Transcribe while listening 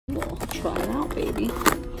We'll try it out, baby.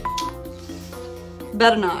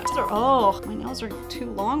 Better not. Oh, my nails are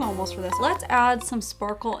too long almost for this. Let's add some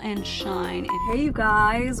sparkle and shine. And hey you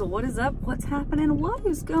guys, what is up? What's happening? What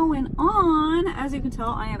is going on? As you can tell,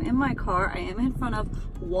 I am in my car. I am in front of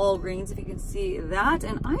Walgreens, if you can see that.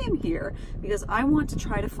 And I am here because I want to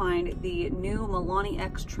try to find the new Milani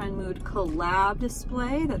X Trendmood collab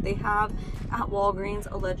display that they have at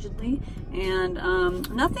Walgreens, allegedly. And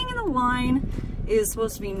nothing in the line is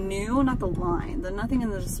supposed to be new, not the line. Nothing in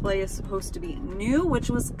the display is supposed to be new, which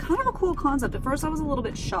was kind of a cool concept. At first I was a little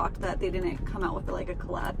bit shocked that they didn't come out with like a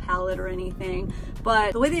collab palette or anything,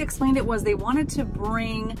 but the way they explained it was they wanted to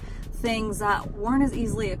bring things that weren't as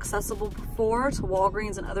easily accessible before to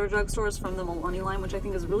Walgreens and other drugstores from the Milani line, which I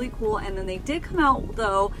think is really cool. And then they did come out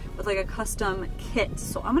though with like a custom kit.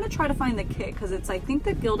 So I'm gonna try to find the kit because it's, I think,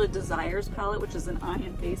 the Gilded Desires palette, which is an eye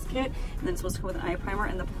and face kit, and then it's supposed to come with an eye primer.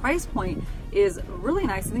 And the price point is really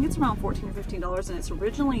nice. I think it's around $14 or $15, and it's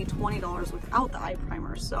originally $20 without the eye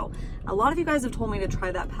primer. So a lot of you guys have told me to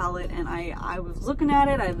try that palette, and I was looking at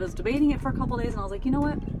it, I was debating it for a couple days, and I was like, you know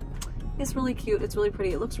what? It's really cute, it's really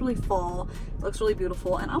pretty, it looks really fall, it looks really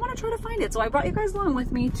beautiful, and I want to try to find it. So I brought you guys along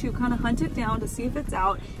with me to kind of hunt it down to see if it's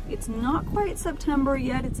out. It's not quite September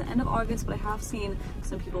yet, it's the end of August, but I have seen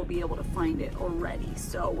some people be able to find it already.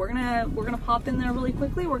 So we're gonna pop in there really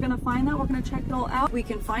quickly, we're gonna find that, we're gonna check it all out. We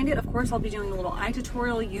can find it. Of course, I'll be doing a little eye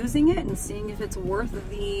tutorial using it and seeing if it's worth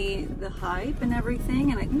the hype and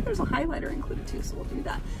everything, and I think there's a highlighter included too, so we'll do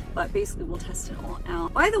that. But basically we'll test it all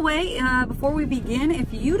out. By the way, before we begin,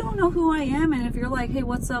 if you don't know who I am, and if you're like, hey,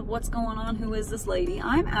 what's up, what's going on, who is this lady?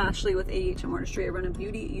 I'm Ashley with AHM Artistry. I run a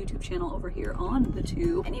beauty YouTube channel over here on the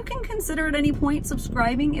tube, and you can consider at any point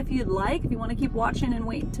subscribing if you'd like, if you want to keep watching and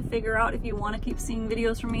wait to figure out if you want to keep seeing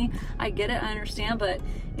videos from me. I get it, I understand, but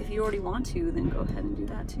if you already want to, then go ahead and do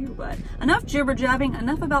that too. But enough jibber jabbing,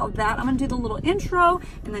 enough about that. I'm gonna do the little intro,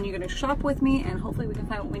 and then you're gonna shop with me, and hopefully we can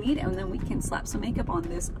find what we need, and then we can slap some makeup on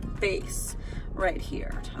this face right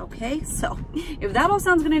here. Okay, so if that all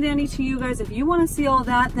sounds good and dandy to you guys, if you want to see all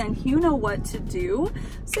that, then you know what to do.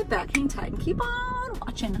 Sit back, hang tight, and keep on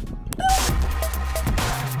watching.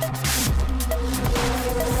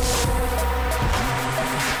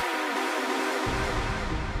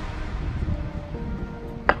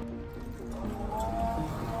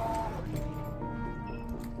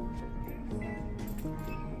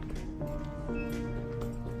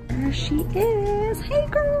 There she is. Hey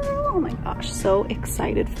girl. Oh my gosh, so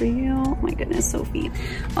excited for you. Oh my goodness, Sophie.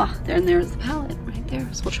 Oh, there's the palette right there.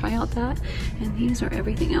 So we'll try out that. And these are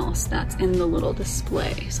everything else that's in the little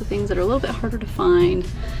display. So things that are a little bit harder to find.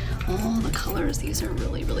 All the colors, these are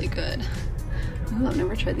really, really good. Ooh, I've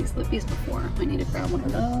never tried these lippies before. I need to grab one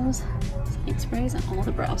of those. Setting sprays and all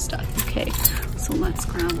the brow stuff. Okay, so let's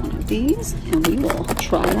grab one of these and we will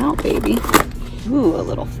try it out, baby. Ooh, a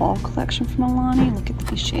little fall collection from Milani. Look at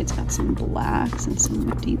these shades. Got some blacks and some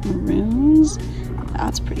deep maroons.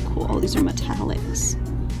 That's pretty cool. Oh, these are metallics.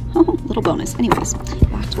 Oh, little bonus. Anyways,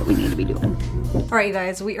 back to what we need to be doing. All right, you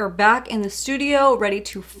guys, we are back in the studio, ready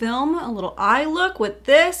to film a little eye look with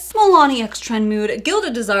this Milani X Trendmood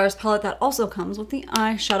Gilded Desires palette that also comes with the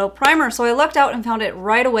eyeshadow primer. So I lucked out and found it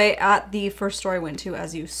right away at the first store I went to,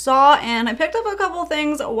 as you saw, and I picked up a couple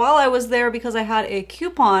things while I was there because I had a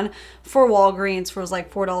coupon for Walgreens for it was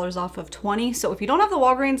like $4 off of 20. So if you don't have the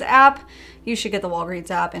Walgreens app, you should get the Walgreens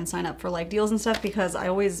app and sign up for like deals and stuff, because I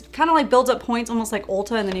always kind of like build up points almost like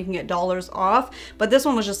Ulta, and then you can get dollars off. But this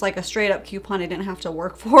one was just like a straight up coupon. I didn't have to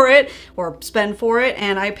work for it or spend for it.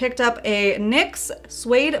 And I picked up a NYX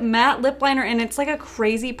Suede Matte Lip Liner, and it's like a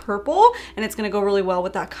crazy purple, and it's gonna go really well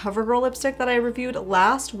with that Covergirl lipstick that I reviewed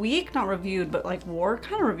last week. Not reviewed, but like wore,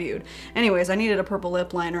 kind of reviewed. Anyways, I needed a purple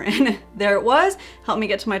lip liner, and there it was. Helped me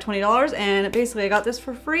get to my $20, and basically I got this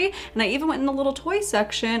for free. And I even went in the little toy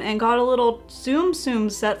section and got a little Tsum Tsum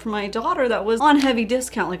set for my daughter that was on heavy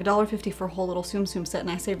discount, like $1.50 for a whole little Tsum Tsum set, and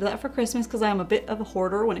I saved that for Christmas because I am a bit of a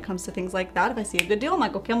hoarder when it comes to things like that. If I see a good deal, I'm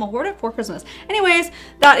like, okay, I'm gonna hoard it for Christmas. Anyways,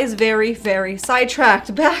 that is very, very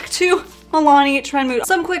sidetracked. Back to Milani Trendmood.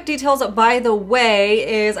 Some quick details, by the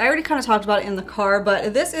way, is I already kind of talked about it in the car,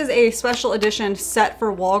 but this is a special edition set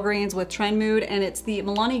for Walgreens with Trendmood, and it's the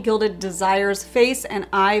Milani Gilded Desires Face and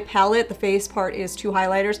Eye Palette. The face part is 2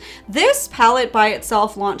 highlighters. This palette by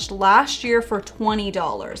itself launched last year for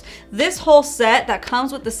 $20. This whole set that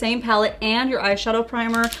comes with the same palette and your eyeshadow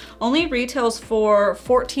primer only retails for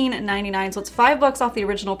 $14.99, so it's $5 off the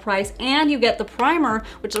original price, and you get the primer,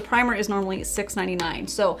 which the primer is normally $6.99.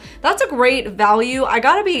 So that's a great great value. I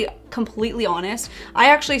gotta be completely honest.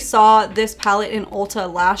 I actually saw this palette in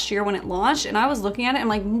Ulta last year when it launched, and I was looking at it and I'm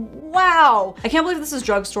like, wow, I can't believe this is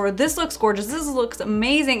drugstore. This looks gorgeous. This looks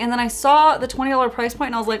amazing. And then I saw the $20 price point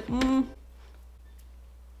and I was like,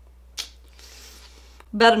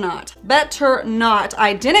 better not. Better not.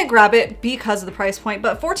 I didn't grab it because of the price point,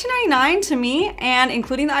 but $14.99 to me, and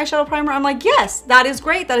including the eyeshadow primer, I'm like, yes, that is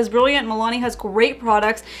great. That is brilliant. Milani has great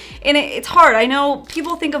products, and it's hard. I know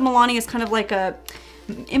people think of Milani as kind of like a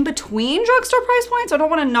in between drugstore price points. I don't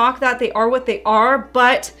want to knock that. They are what they are,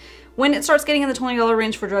 but when it starts getting in the $20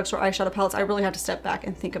 range for drugstore eyeshadow palettes, I really have to step back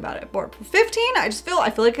and think about it. But for $15, I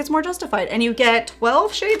feel like it's more justified. And you get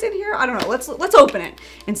 12 shades in here. I don't know. Let's open it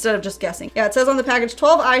instead of just guessing. Yeah, it says on the package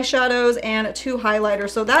 12 eyeshadows and 2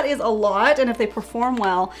 highlighters. So that is a lot. And if they perform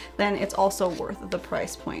well, then it's also worth the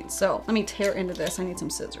price point. So let me tear into this. I need some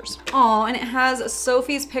scissors. Oh, and it has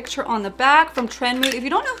Sophie's picture on the back from Trendmood. If you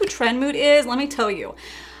don't know who Trendmood is, let me tell you.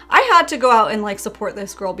 I had to go out and like support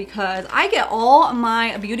this girl because I get all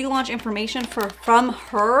my beauty launch information from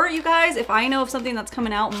her, you guys. If I know of something that's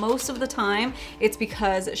coming out, most of the time it's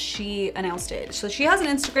because she announced it. So she has an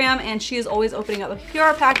Instagram and she is always opening up the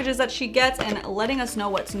PR packages that she gets and letting us know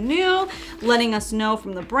what's new, letting us know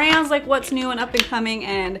from the brands like what's new and up and coming,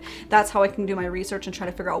 and that's how I can do my research and try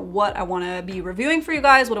to figure out what I want to be reviewing for you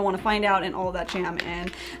guys, what I want to find out, and all of that jam.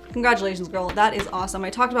 And congratulations, girl. That is awesome. I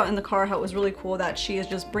talked about in the car how it was really cool that she is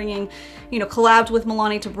just bringing, you know, collabed with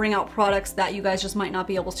Milani to bring out products that you guys just might not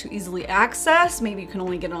be able to easily access. Maybe you can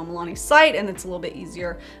only get it on Milani's site, and it's a little bit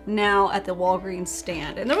easier now at the Walgreens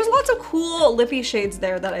stand. And there was lots of cool lippy shades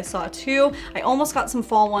there that I saw too. I almost got some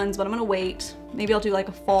fall ones, but I'm gonna wait. Maybe I'll do like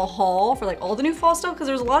a fall haul for like all the new fall stuff, because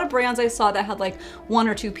there's a lot of brands I saw that had like 1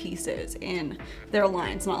 or 2 pieces in their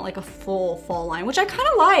lines, not like a full fall line, which I kind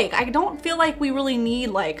of like. I don't feel like we really need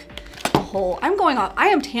like a whole, I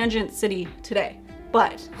am tangent city today.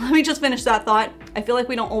 But let me just finish that thought. I feel like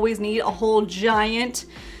we don't always need a whole giant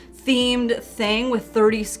themed thing with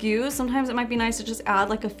 30 SKUs. Sometimes it might be nice to just add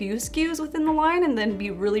like a few SKUs within the line and then be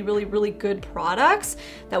really, really, really good products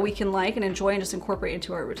that we can like and enjoy and just incorporate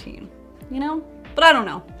into our routine, you know? But I don't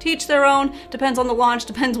know. Teach their own. Depends on the launch,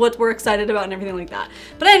 depends what we're excited about and everything like that.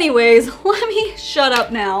 But anyways, let me shut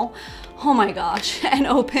up now. Oh my gosh, and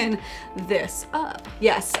open this up.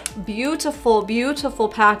 Yes, beautiful, beautiful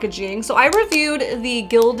packaging. So I reviewed the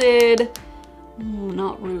Gilded,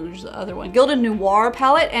 not Rouge, the other one, Gilded Noir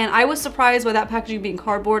palette, and I was surprised by that packaging being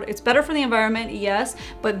cardboard. It's better for the environment, yes,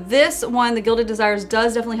 but this one, the Gilded Desires,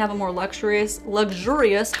 does definitely have a more luxurious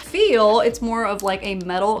feel. It's more of like a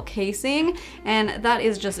metal casing, and that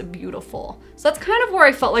is just beautiful. So that's kind of where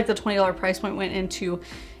I felt like the $20 price point went into,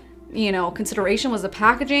 you know, consideration. Was the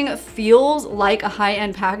packaging feels like a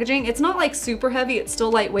high-end packaging. It's not like super heavy, it's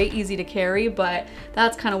still lightweight, easy to carry, but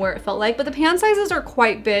that's kind of where it felt like. But the pan sizes are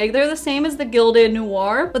quite big. They're the same as the Gilded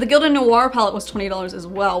Noir, but the Gilded Noir palette was $20 as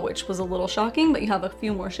well, which was a little shocking, but you have a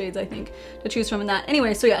few more shades I think to choose from in that.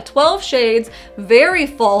 Anyway, so yeah, 12 shades, very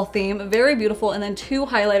fall theme, very beautiful, and then 2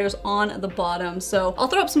 highlighters on the bottom. So I'll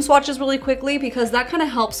throw up some swatches really quickly because that kind of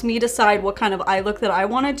helps me decide what kind of eye look that I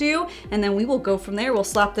want to do, and then we will go from there. We'll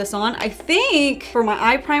slap this on. I think for my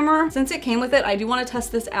eye primer, since it came with it, I do want to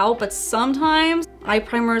test this out, but sometimes eye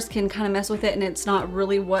primers can kind of mess with it and it's not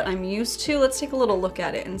really what I'm used to. Let's take a little look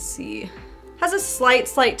at it and see. Has a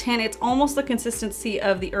slight tint. It's almost the consistency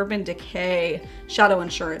of the Urban Decay Shadow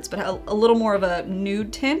Insurance, but a little more of a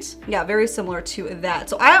nude tint. Yeah, very similar to that.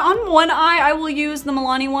 So on one eye, I will use the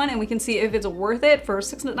Milani one and we can see if it's worth it for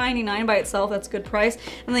 $6.99 by itself. That's a good price.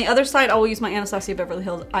 And the other side, I will use my Anastasia Beverly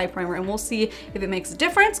Hills eye primer and we'll see if it makes a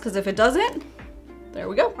difference, because if it doesn't, there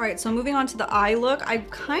we go. All right, so moving on to the eye look, I'm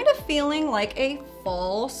kind of feeling like a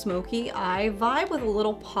fall smoky eye vibe with a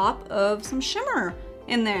little pop of some shimmer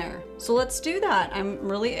in there. So let's do that. I'm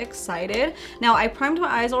really excited. Now I primed my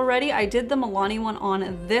eyes already. I did the Milani one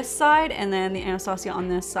on this side and then the Anastasia on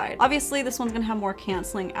this side. Obviously this one's gonna have more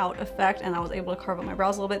canceling out effect, and I was able to carve up my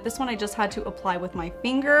brows a little bit. This one I just had to apply with my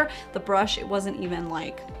finger. The brush, it wasn't even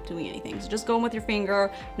like doing anything. So just go in with your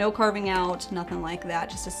finger, no carving out, nothing like that.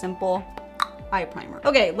 Just a simple eye primer.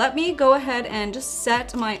 Okay, let me go ahead and just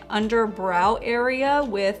set my underbrow area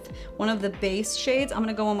with one of the base shades. I'm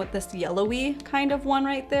gonna go in with this yellowy kind of one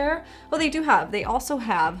right there. Oh, they also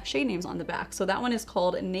have shade names on the back. So that one is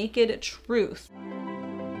called Naked Truth.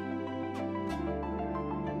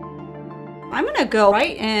 I'm gonna go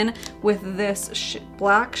right in with this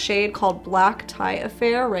black shade called Black Tie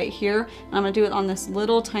Affair right here. And I'm gonna do it on this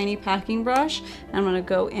little tiny packing brush. And I'm gonna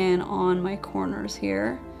go in on my corners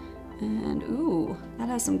here. And ooh, that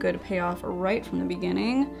has some good payoff right from the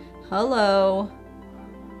beginning. Hello.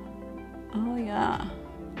 Oh yeah.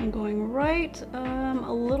 I'm going right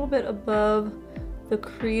a little bit above the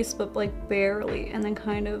crease, but like barely, and then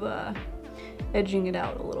kind of edging it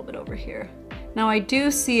out a little bit over here. Now I do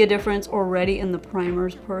see a difference already in the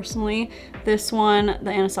primers personally. This one, the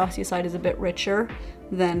Anastasia side, is a bit richer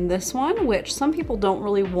than this one, which some people don't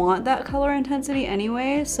really want that color intensity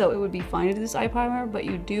anyway, so it would be fine to do this eye primer, but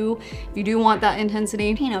if you do want that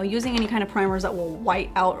intensity, you know, using any kind of primers that will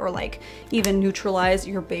white out or like even neutralize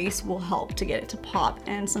your base will help to get it to pop,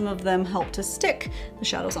 and some of them help to stick the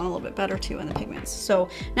shadows on a little bit better too, and the pigments. So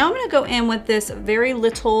now I'm gonna go in with this very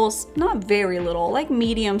little, not very little, like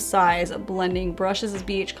medium size blending brush. This is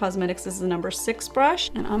BH Cosmetics, this is the number 6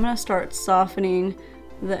 brush, and I'm gonna start softening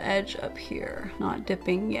the edge up here. Not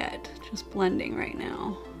dipping yet, just blending right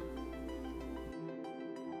now.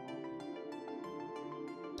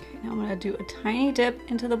 Okay, now I'm gonna do a tiny dip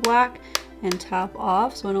into the black and tap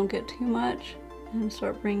off so I don't get too much, and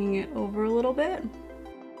start bringing it over a little bit.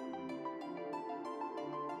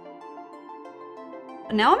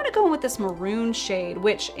 Now I'm gonna go in with this maroon shade,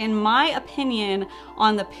 which in my opinion,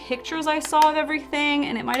 on the pictures I saw of everything,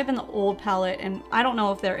 and it might have been the old palette, and I don't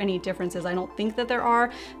know if there are any differences, I don't think that there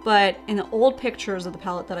are, but in the old pictures of the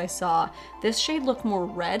palette that I saw, this shade looked more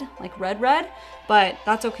red, like red, but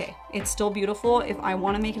that's okay. It's still beautiful. If I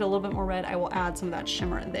wanna make it a little bit more red, I will add some of that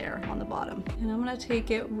shimmer there on the bottom. And I'm gonna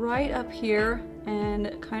take it right up here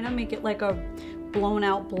and kind of make it like a blown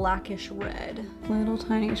out blackish red. Little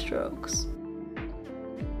tiny strokes.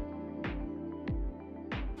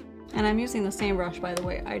 And I'm using the same brush, by the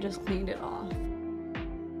way, I just cleaned it off.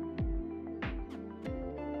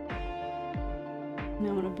 Now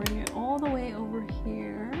I'm gonna bring it all the way over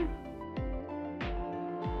here.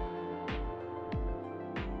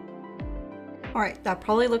 All right, that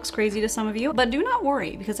probably looks crazy to some of you, but do not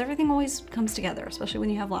worry, because everything always comes together, especially when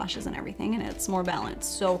you have lashes and everything, and it's more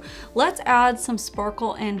balanced. So let's add some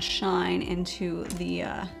sparkle and shine into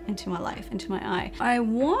my life, into my eye. I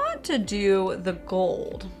want to do the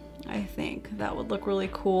gold. I think that would look really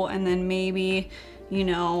cool, and then maybe, you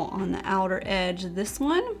know, on the outer edge, this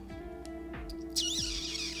one,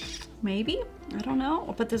 maybe, I don't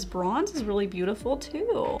know, but this bronze is really beautiful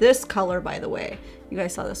too. This color, by the way, you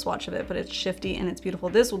guys saw the swatch of it, but it's shifty and it's beautiful.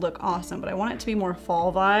 This would look awesome, but I want it to be more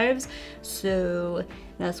fall vibes, so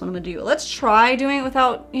that's what I'm gonna do. Let's try doing it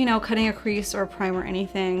without, you know, cutting a crease or a primer or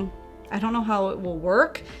anything. I don't know how it will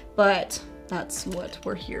work, but that's what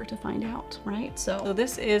we're here to find out, right? So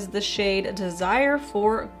this is the shade Desire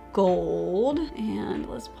for Gold, and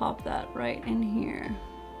let's pop that right in here.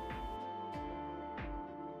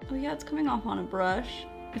 Oh yeah, it's coming off on a brush.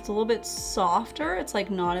 It's a little bit softer. It's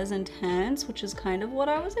like not as intense, which is kind of what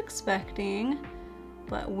I was expecting,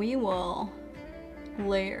 but we will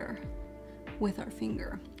layer with our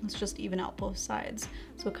finger. Let's just even out both sides.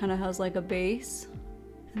 So it kind of has like a base.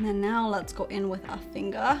 And then now let's go in with our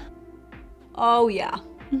finger. Oh yeah,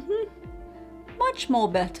 much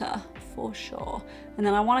more better for sure. And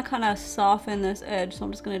then I want to kind of soften this edge, so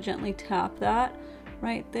I'm just going to gently tap that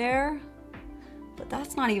right there. But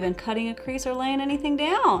that's not even cutting a crease or laying anything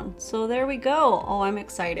down. So there we go. Oh, I'm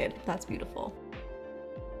excited. That's beautiful.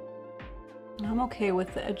 I'm okay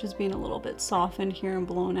with the edges being a little bit softened here and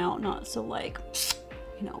blown out, not so like,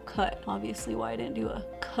 you know, cut. Obviously why I didn't do a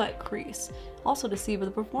cut crease. Also to see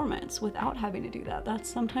the performance without having to do that. That's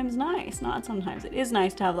sometimes nice. Not sometimes. It is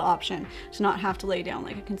nice to have the option to not have to lay down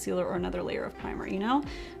like a concealer or another layer of primer, you know?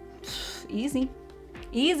 Easy.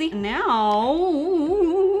 Easy. Now,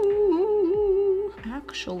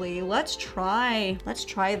 actually, let's try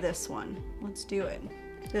this one. Let's do it.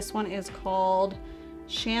 This one is called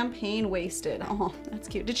Champagne Wasted. Oh, that's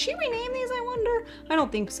cute. Did she rename these, I wonder? I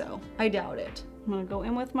don't think so. I doubt it. I'm gonna go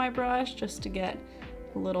in with my brush just to get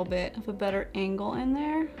a little bit of a better angle in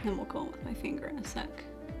there. Then we'll go in with my finger in a sec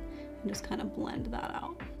and just kind of blend that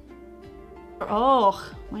out.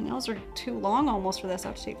 Oh, my nails are too long almost for this. I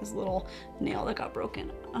have to take this little nail that got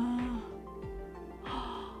broken.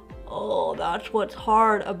 Oh, that's what's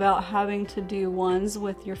hard about having to do ones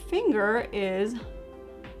with your finger is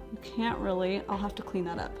you can't really, I'll have to clean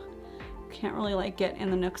that up. You can't really like get in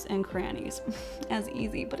the nooks and crannies as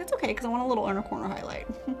easy, but it's okay because I want a little inner corner highlight.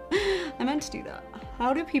 I meant to do that.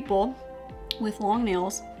 How do people with long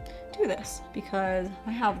nails do this? Because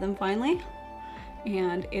I have them finally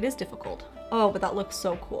and it is difficult. Oh, but that looks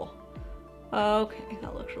so cool. Okay,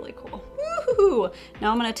 that looks really cool. Woohoo!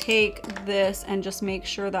 Now I'm gonna take this and just make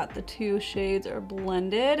sure that the two shades are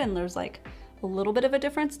blended and there's like a little bit of a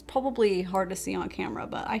difference. It's probably hard to see on camera,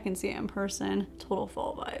 but I can see it in person. Total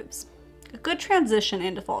fall vibes. A good transition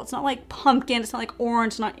into fall. It's not like pumpkin, it's not like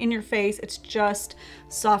orange, it's not in your face. It's just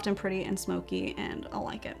soft and pretty and smoky and I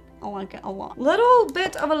like it. I like it a lot. Little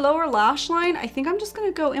bit of a lower lash line. I think I'm just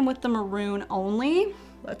gonna go in with the maroon only.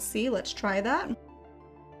 Let's see, let's try that.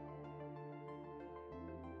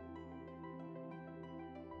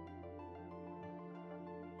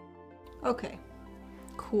 Okay,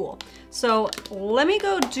 cool. So let me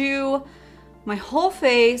go do my whole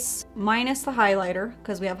face minus the highlighter,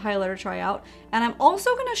 because we have highlighter to try out. And I'm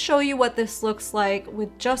also gonna show you what this looks like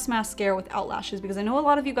with just mascara without lashes, because I know a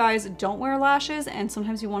lot of you guys don't wear lashes and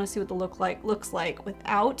sometimes you wanna see what the look looks like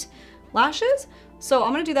without lashes. So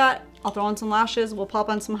I'm gonna do that. I'll throw on some lashes, we'll pop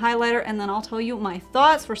on some highlighter, and then I'll tell you my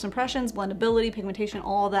thoughts, first impressions, blendability, pigmentation,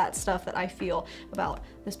 all that stuff that I feel about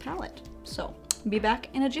this palette. So be back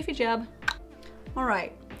in a jiffy jab. All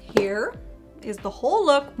right, here is the whole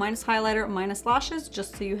look, minus highlighter, minus lashes,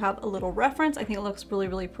 just so you have a little reference. I think it looks really,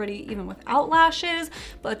 really pretty even without lashes,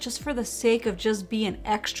 but just for the sake of just being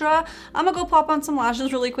extra, I'm gonna go pop on some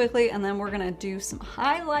lashes really quickly, and then we're gonna do some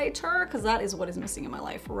highlighter, because that is what is missing in my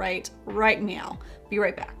life right now. Be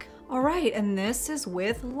right back. All right, and this is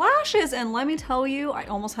with lashes, and let me tell you, I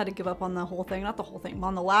almost had to give up on the whole thing, not the whole thing, but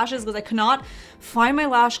on the lashes, because I could not find my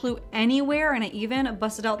lash glue anywhere, and I even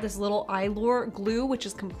busted out this little Eyelure glue, which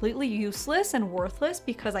is completely useless and worthless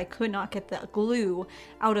because I could not get the glue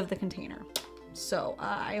out of the container. So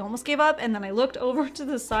I almost gave up, and then I looked over to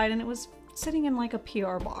the side and it was sitting in like a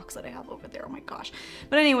PR box that I have over there. Oh my gosh.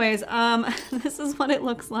 But anyways, this is what it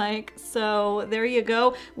looks like. So there you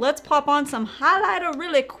go. Let's pop on some highlighter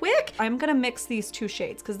really quick. I'm gonna mix these two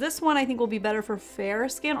shades because this one I think will be better for fair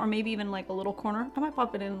skin, or maybe even like a little corner. I might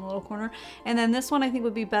pop it in a little corner. And then this one I think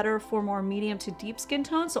would be better for more medium to deep skin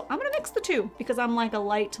tone. So I'm gonna mix the two because I'm like a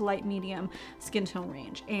light to light medium skin tone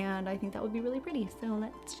range. And I think that would be really pretty. So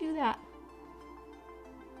let's do that.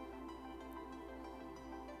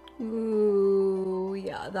 Ooh,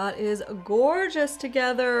 yeah, that is gorgeous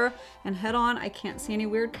together. And head on, I can't see any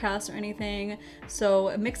weird casts or anything.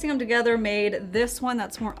 So mixing them together made this one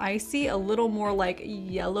that's more icy, a little more like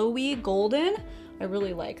yellowy golden. I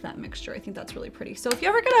really like that mixture. I think that's really pretty. So if you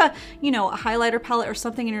ever get a, you know, a highlighter palette or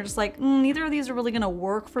something and you're just like, neither of these are really gonna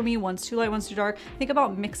work for me, one's too light, one's too dark, think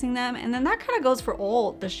about mixing them. And then that kind of goes for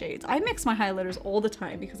all the shades. I mix my highlighters all the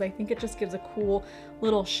time because I think it just gives a cool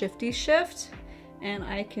little shifty shift. And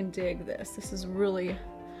I can dig this. This is really,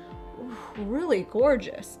 really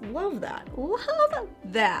gorgeous. Love that. Love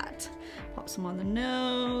that. Pop some on the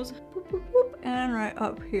nose. Boop, boop, boop, and right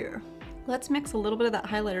up here. Let's mix a little bit of that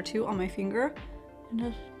highlighter too on my finger. And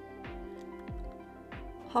just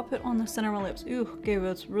pop it on the center of my lips. Ooh, gave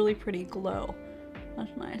us really pretty glow.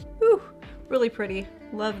 That's nice. Ooh, really pretty.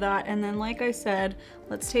 Love that. And then like I said,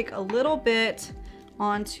 let's take a little bit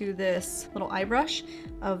onto this little eye brush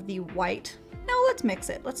of the white. No, let's mix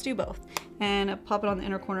it. Let's do both. And pop it on the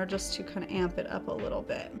inner corner just to kind of amp it up a little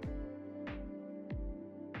bit.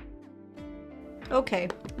 Okay,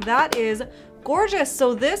 that is gorgeous.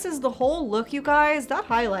 So this is the whole look, you guys. That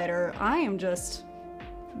highlighter, I am just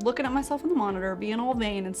looking at myself in the monitor, being all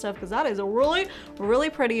vain and stuff, because that is a really, really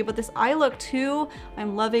pretty. But this eye look too,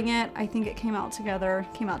 I'm loving it. I think it came out together.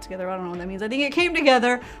 I don't know what that means. I think it came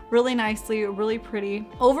together really nicely, really pretty.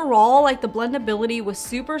 Overall, like the blendability was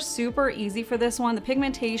super, super easy for this one. The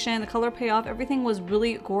pigmentation, the color payoff, everything was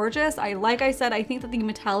really gorgeous. Like I said, I think that the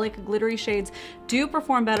metallic glittery shades do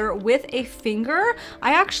perform better with a finger.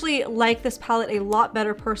 I actually like this palette a lot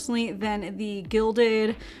better personally than the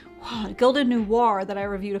Gilded Noir that I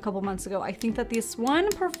reviewed a couple months ago. I think that this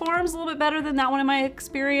one performs a little bit better than that one in my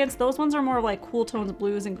experience. Those ones are more of like cool tones,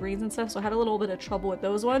 blues and greens and stuff, so I had a little bit of trouble with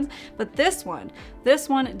those ones. But this one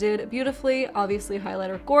did beautifully. Obviously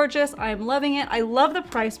highlighter gorgeous. I'm loving it. I love the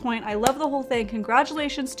price point. I love the whole thing.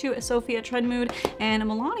 Congratulations to Sophie at Trendmood and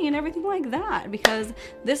Milani and everything like that, because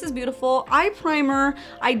this is beautiful. Eye primer,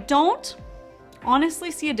 I don't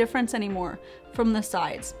honestly see a difference anymore from the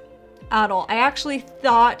sides at all. I actually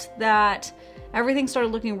thought that everything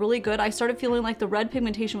started looking really good. I started feeling like the red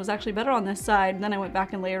pigmentation was actually better on this side, and then I went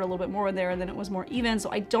back and layered a little bit more there, and then it was more even.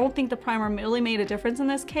 So I don't think the primer really made a difference in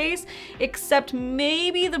this case, except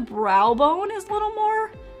maybe the brow bone is a little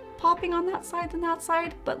more popping on that side than that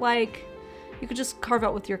side, but like, you could just carve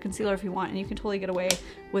out with your concealer if you want, and you can totally get away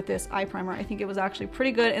with this eye primer. I think it was actually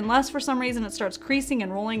pretty good, unless for some reason it starts creasing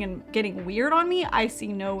and rolling and getting weird on me. I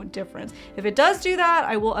see no difference. If it does do that,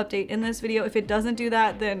 I will update in this video. If it doesn't do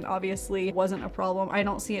that, then obviously it wasn't a problem. I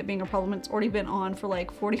don't see it being a problem. It's already been on for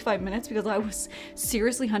like 45 minutes because I was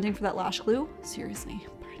seriously hunting for that lash glue. Seriously.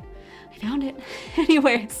 I found it.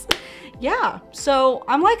 Anyways, yeah, so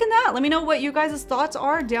I'm liking that. Let me know what you guys' thoughts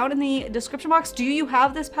are down in the description box. Do you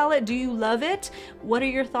have this palette? Do you love it? What are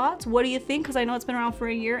your thoughts? What do you think? Because I know it's been around for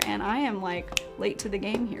a year and I am like late to the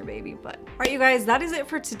game here, baby. But all right, you guys, that is it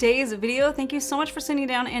for today's video. Thank you so much for sitting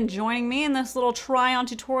down and joining me in this little try on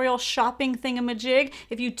tutorial shopping thingamajig.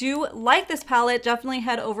 If you do like this palette, definitely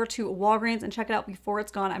head over to Walgreens and check it out before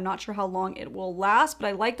it's gone. I'm not sure how long it will last, but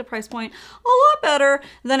I like the price point a lot better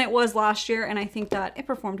than it was last year. And I think that it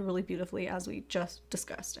performed really beautifully, as we just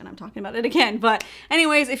discussed, and I'm talking about it again. But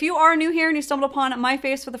anyways, if you are new here and you stumbled upon my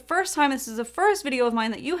face for the first time, this is the first video of mine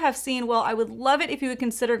that you have seen, well, I would love it if you would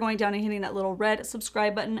consider going down and hitting that little red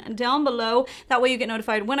subscribe button down below. That way you get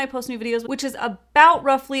notified when I post new videos, which is about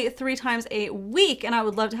roughly 3 times a week, and I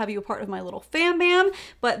would love to have you a part of my little fam bam.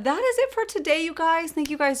 But that is it for today, you guys. Thank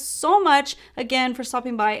you guys so much again for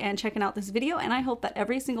stopping by and checking out this video, and I hope that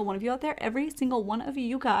every single one of you out there, every single one of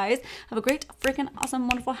you guys, have a great, freaking awesome,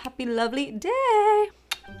 wonderful, happy, lovely day.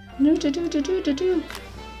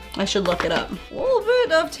 I should look it up. A little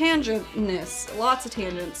bit of tangentness. Lots of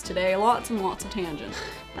tangents today. Lots and lots of tangents.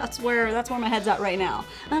 That's where my head's at right now.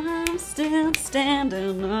 I'm still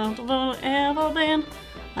standing up ever been.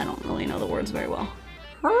 I don't really know the words very well.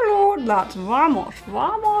 Hello, that's vamos.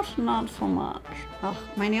 Vamos, not so much. Ugh,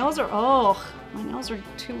 my nails are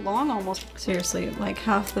too long almost. Seriously, like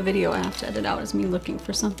half the video I have to edit out is me looking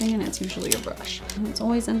for something, and it's usually a brush. And it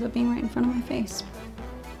always ends up being right in front of my face.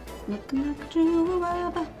 Looking like a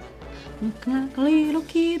Juvias, looking like a little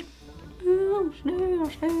kid. You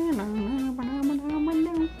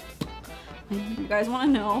guys want to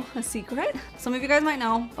know a secret? Some of you guys might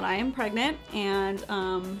know, but I am pregnant, and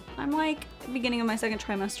I'm like beginning of my 2nd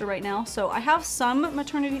trimester right now, so I have some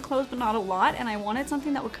maternity clothes but not a lot, and I wanted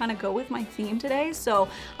something that would kind of go with my theme today, so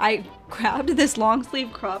I grabbed this long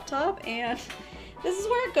sleeve crop top, and this is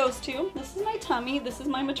where it goes to. This is my tummy. This is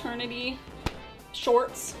my maternity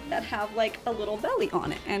shorts that have like a little belly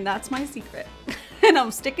on it, and that's my secret. And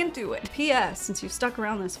I'm sticking to it. P.S. Since you've stuck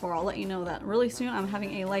around this far, I'll let you know that really soon I'm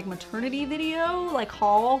having a like maternity video, like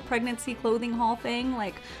haul, pregnancy clothing haul thing,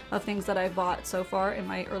 like of things that I've bought so far in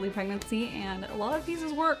my early pregnancy, and a lot of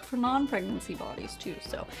pieces work for non-pregnancy bodies too.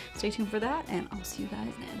 So stay tuned for that, and I'll see you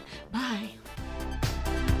guys then. Bye.